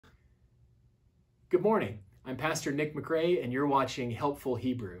Good morning. I'm Pastor Nick McRae, and you're watching Helpful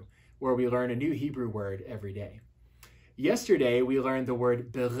Hebrew, where we learn a new Hebrew word every day. Yesterday, we learned the word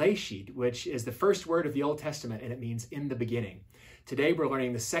Bereshit, which is the first word of the Old Testament, and it means in the beginning. Today, we're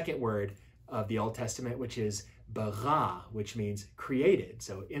learning the second word of the Old Testament, which is Bara, which means created.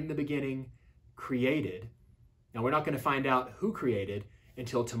 So in the beginning, created. Now, we're not going to find out who created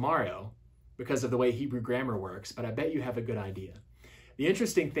until tomorrow because of the way Hebrew grammar works, but I bet you have a good idea. The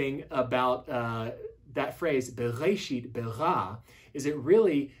interesting thing about that phrase, Bereshit, Bara, is it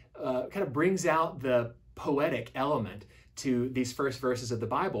really kind of brings out the poetic element to these first verses of the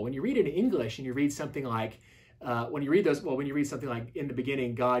Bible. When you read it in English and you read something like, when you read something like in the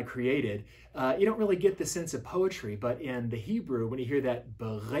beginning, God created, you don't really get the sense of poetry. But in the Hebrew, when you hear that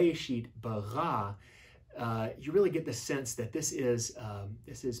Bereshit, Bara, you really get the sense that this is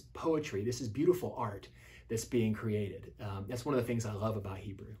poetry. This is beautiful art that's being created. That's one of the things I love about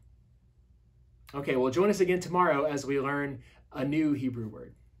Hebrew. Okay, well, join us again tomorrow as we learn a new Hebrew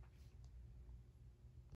word.